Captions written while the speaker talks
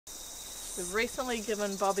We've recently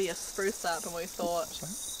given Bobby a spruce up and we thought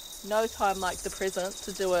no time like the present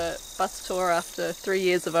to do a bus tour after 3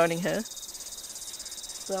 years of owning her.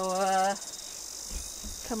 So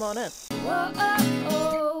come on in.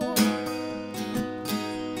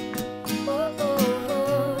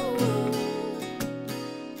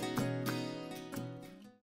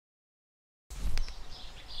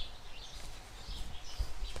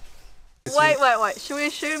 Wait. Should we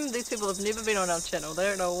assume these people have never been on our channel? They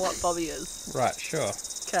don't know what Bobby is. Right, sure.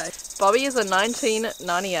 Okay. Bobby is a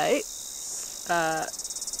 1998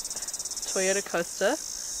 Toyota Coaster.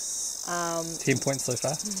 10 points so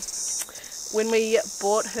far. When we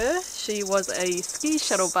bought her, she was a ski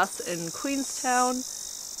shuttle bus in Queenstown.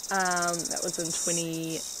 That was in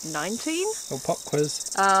 2019. Oh, pop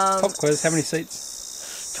quiz. Pop quiz, how many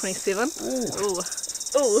seats? 27. Ooh.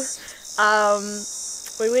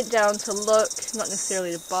 We went down to look, not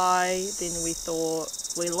necessarily to buy, then we thought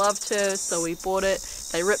we loved her, so we bought it.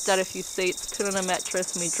 They ripped out a few seats, put on a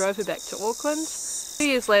mattress, and we drove her back to Auckland. 2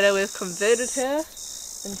 years later, we've converted her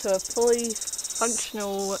into a fully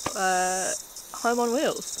functional home on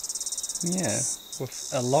wheels. Yeah,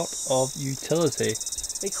 with a lot of utility.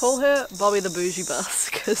 We call her Bobby the Bougie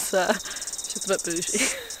Bus, because she's a bit bougie.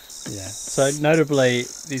 Yeah, so notably,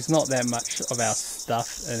 there's not that much of our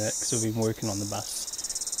stuff in it, because we've been working on the bus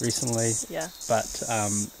recently. Yeah. But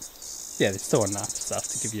yeah, there's still enough stuff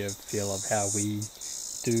to give you a feel of how we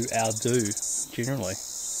do our generally.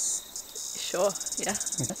 Sure, yeah.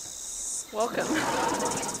 Okay. Welcome.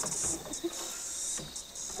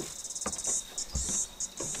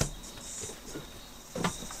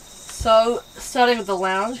 So, starting with the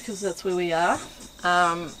lounge, because that's where we are,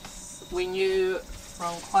 we knew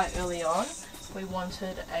from quite early on we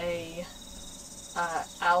wanted a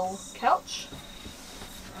L couch,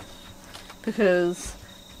 because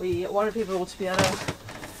we wanted people to be able to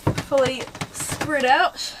fully spread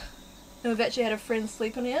out, and we've actually had a friend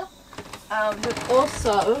sleep in here, but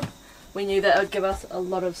also we knew that it would give us a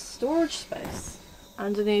lot of storage space.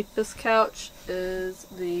 Underneath this couch is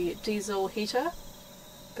the diesel heater,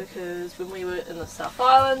 because when we were in the South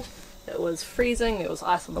Island it was freezing, there was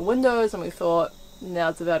ice on the windows, and we thought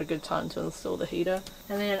now's about a good time to install the heater.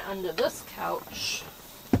 And then under this couch,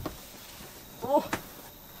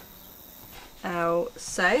 our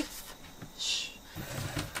safe,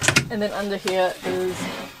 and then under here is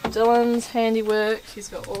Dylan's handiwork. He's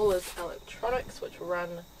got all his electronics which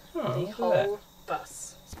run the whole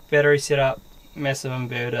bus. Battery setup, massive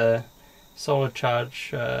inverter, solar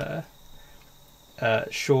charge,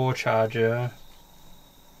 shore charger,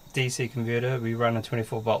 DC converter. We run a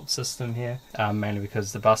 24 volt system here, mainly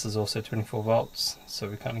because the bus is also 24 volts, so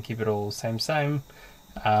we kind of keep it all same,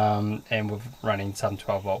 and we're running some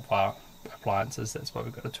 12 volt power appliances, that's why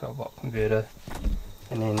we've got a 12 volt converter.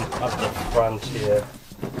 And then up the front here,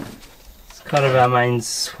 it's kind of our main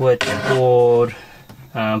switchboard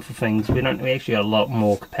for things. We actually got a lot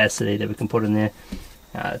more capacity that we can put in there.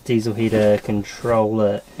 Diesel heater,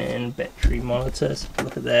 controller, and battery monitor. So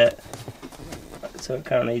look at that. So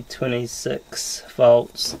currently 26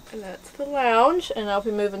 volts. And that's the lounge, and now if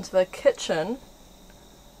we move into the kitchen,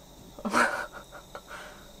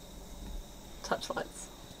 touch lights.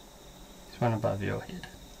 There's one above your head.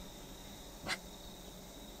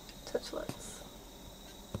 Touch lights.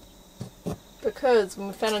 Because when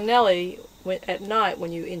we found a Nelly, at night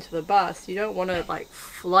when you enter the bus, you don't want to like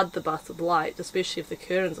flood the bus with light, especially if the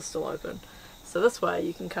curtains are still open. So this way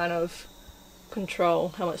you can kind of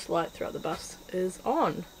control how much light throughout the bus is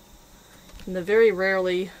on. And they're very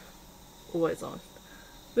rarely always on.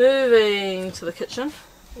 Moving to the kitchen,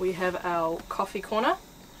 we have our coffee corner.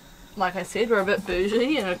 Like I said, we're a bit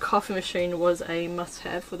bougie, and a coffee machine was a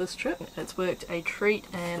must-have for this trip. It's worked a treat,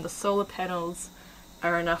 and the solar panels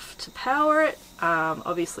are enough to power it.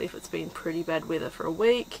 Obviously if it's been pretty bad weather for a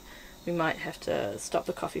week, we might have to stop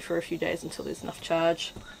the coffee for a few days until there's enough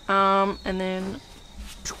charge. And then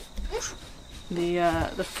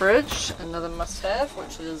the fridge, another must-have,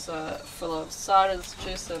 which is full of ciders,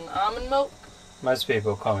 juice and almond milk. Most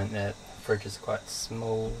people comment that the fridge is quite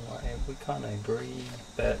small. We kind of agree,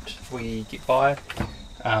 but we get by.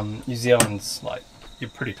 New Zealand's like, you're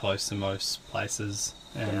pretty close to most places,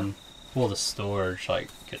 and all the storage, like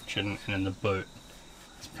kitchen and in the boot,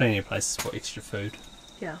 there's plenty of places for extra food.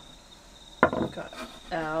 Yeah. We've got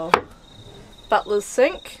our butler's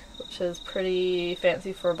sink, which is pretty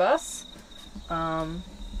fancy for a bus. Our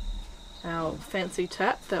fancy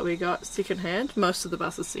tap that we got second hand. Most of the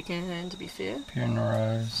bus is second hand, to be fair. Here in the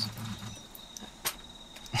rose.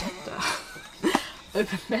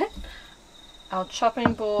 Open that. our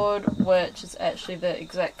chopping board, which is actually the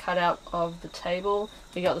exact cutout of the table.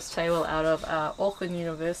 We got this table out of Auckland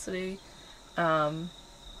University, and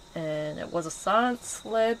it was a science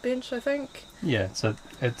lab bench, I think. Yeah, so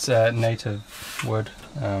it's native wood,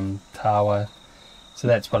 tawa. So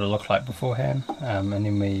that's what it looked like beforehand, and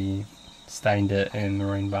then we stained it and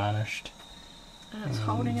marine varnished. And it's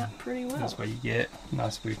holding up pretty well. That's what you get.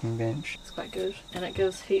 Nice working bench. It's quite good, and it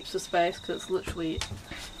gives heaps of space because it's literally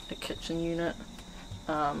a kitchen unit.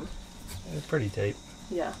 It's pretty deep.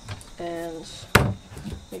 Yeah, and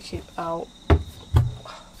we keep our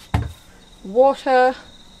water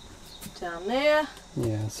down there.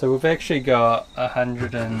 Yeah, so we've actually got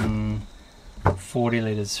 140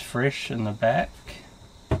 litres fresh in the back,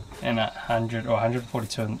 and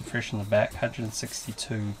 142 fresh in the back,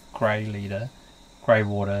 162 grey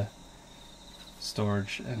water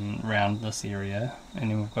storage around this area,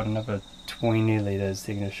 and then we've got another 20 litres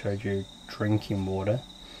they're going to show you drinking water.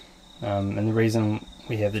 And the reason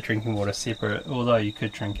we have the drinking water separate, although you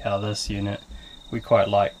could drink out of this unit, we quite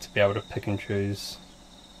like to be able to pick and choose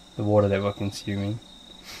the water that we're consuming.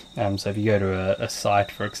 So if you go to a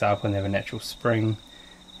site, for example, and they have a natural spring,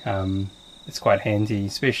 it's quite handy,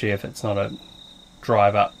 especially if it's not a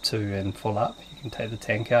drive up to and full up. You can take the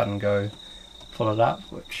tank out and go fill it up,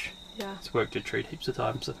 which it's worked a treat heaps of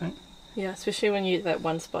times, I think. Yeah, especially when you get that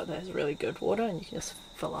one spot that has really good water and you can just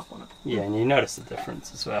fill up on it. Yeah, and you notice the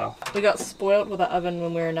difference as well. We got spoiled with the oven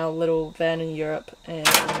when we were in our little van in Europe, and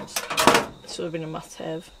it's sort of been a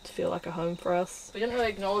must-have to feel like a home for us. We didn't really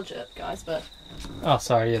acknowledge it, guys, but oh,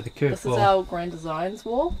 sorry, yeah, the curved this wall. is our Grand Designs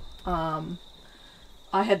wall.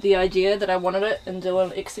 I had the idea that I wanted it, and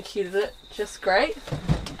Dylan executed it just great.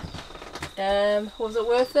 Was it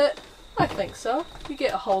worth it? I think so. You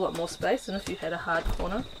get a whole lot more space than if you had a hard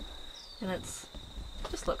corner, and it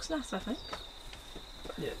just looks nice, I think.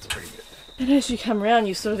 Yeah, it's pretty good. And as you come around,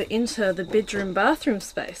 you sort of enter the bedroom bathroom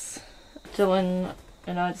space. Dylan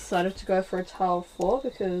and I decided to go for a tiled floor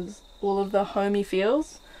because all of the homey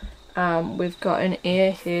feels. We've got an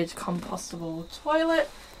airhead compostable toilet,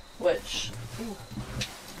 which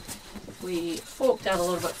we forked out a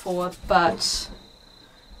little bit for, but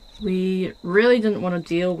we really didn't want to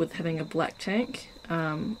deal with having a black tank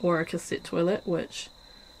or a cassette toilet, which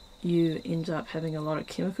you end up having a lot of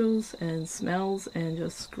chemicals and smells and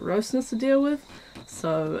just grossness to deal with.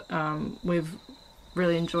 So we've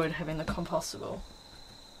really enjoyed having the compostable.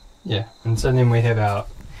 Yeah, and so then we have our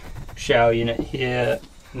shower unit here,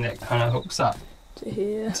 and that kind of hooks up To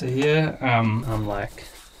here, I'm like,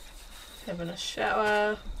 having a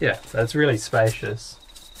shower. yeah, so it's really spacious,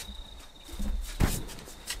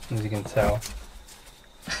 as you can tell.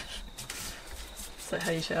 Is that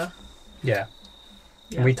how you shower? Yeah.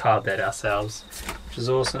 Yeah. And we tiled that ourselves, which is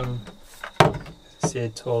awesome.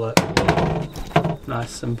 Said toilet,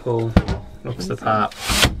 nice, simple, looks the part.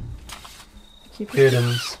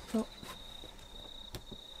 Curtains.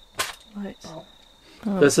 Lights.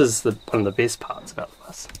 This is one of the best parts about the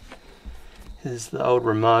bus. Is the old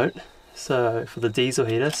remote. So for the diesel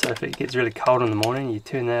heater, so if it gets really cold in the morning, you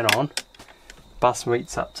turn that on. Bus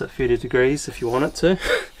meets up to 30 degrees if you want it to,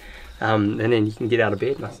 and then you can get out of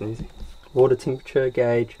bed nice and easy. Water temperature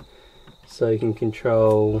gauge, so you can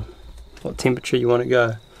control what temperature you want to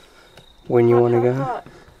go, when you want to go.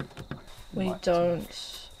 We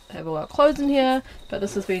don't have all our clothes in here, but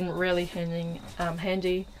this has been really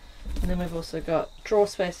handy. And then we've also got drawer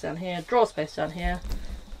space down here, drawer space down here.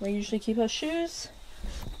 We usually keep our shoes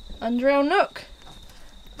under our nook.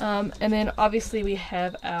 And then obviously we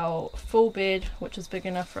have our full bed, which is big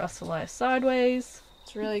enough for us to lie sideways.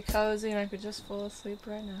 It's really cozy and I could just fall asleep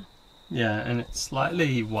right now. Yeah, and it's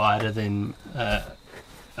slightly wider than a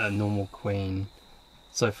normal queen.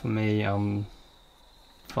 So for me, I'm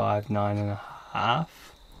 5'9.5".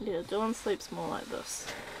 Yeah, Dylan sleeps more like this.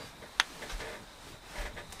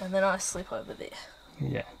 And then I sleep over there.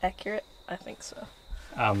 Yeah. Accurate? I think so.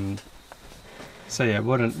 So yeah,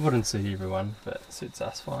 wouldn't suit everyone, but it suits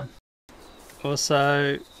us fine.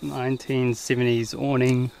 Also, 1970s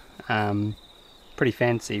awning, pretty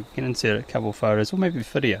fancy. We can insert a couple of photos, or maybe a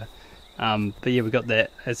video. But yeah, we got that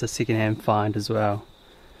as a second-hand find as well.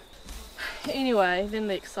 Anyway, then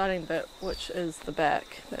the exciting bit, which is the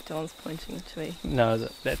back that Dylan's pointing to me. No,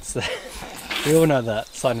 that's the... We all know that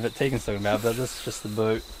side of it Tegan's talking about, but this is just the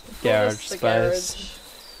boot garage space. Garage.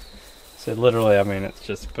 So literally, I mean, it's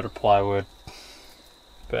just a bit of plywood,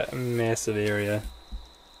 but a massive area.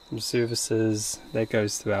 Some services, that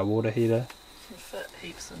goes to our water heater. You fit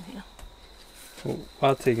heaps in here. Well,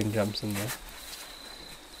 while Tegan jumps in there.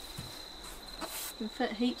 You can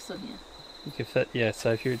fit heaps in here. You can fit, yeah,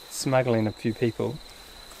 so if you're smuggling a few people,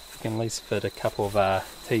 can at least fit a couple of our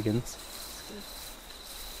Tegans.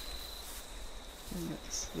 And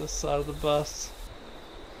that's this side of the bus.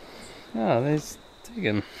 Oh, there's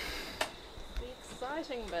Tegan. The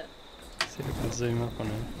exciting bit. See if I can zoom up on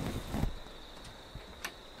her.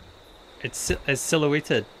 It's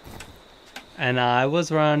silhouetted. And I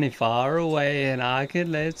was running far away, and I could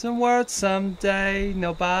let some words someday.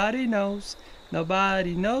 Nobody knows,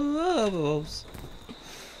 nobody knows.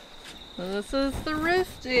 And this is the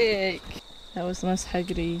roof deck. That was the most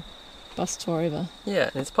haggity bus tour ever.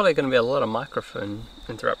 Yeah, there's probably going to be a lot of microphone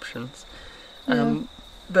interruptions. Yeah.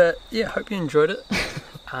 But yeah, hope you enjoyed it.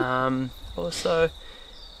 Also,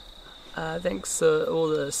 thanks to all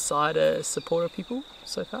the cider supporter people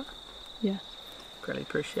so far. Yeah. Greatly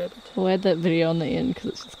appreciated. We'll add that video on the end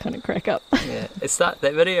because it's just kind of crack up. Yeah, that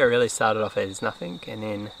video really started off as nothing, and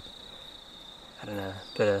then I don't know,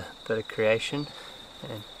 bit of creation,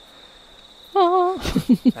 and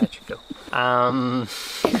that's cool.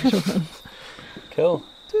 Cool.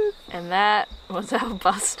 And that was our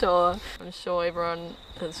bus tour. I'm sure everyone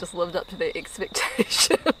has just lived up to their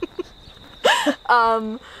expectation.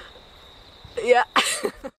 Yeah.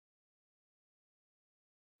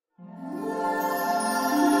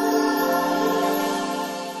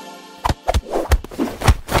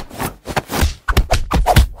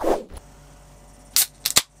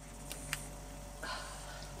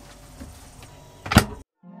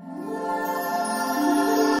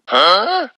 Huh?